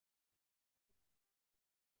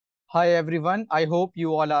Hi everyone, I hope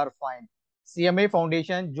you all are fine. CMA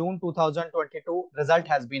Foundation June 2022 result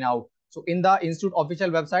has been out. So in the institute official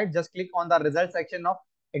website, just click on the result section of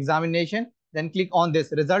examination, then click on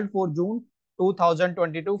this result for June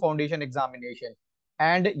 2022 foundation examination.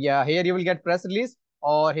 And yeah, here you will get press release,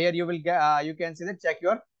 or here you will get you can see that check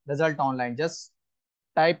your result online. Just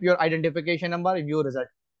type your identification number, view result.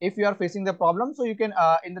 If you are facing the problem, so you can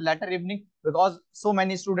in the later evening, because so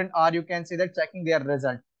many students are, you can see that checking their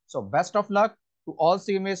result. So best of luck to all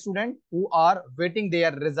CMA students who are waiting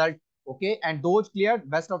their result. Okay, and those cleared,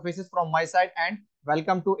 best of wishes from my side, and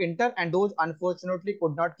welcome to Inter. And those unfortunately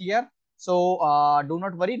could not clear, so do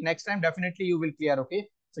not worry, next time definitely you will clear. Okay,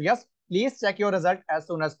 so yes, please check your result as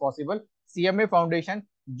soon as possible. CMA Foundation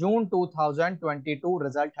June 2022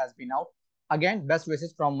 result has been out. Again, best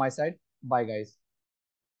wishes from my side. Bye, guys.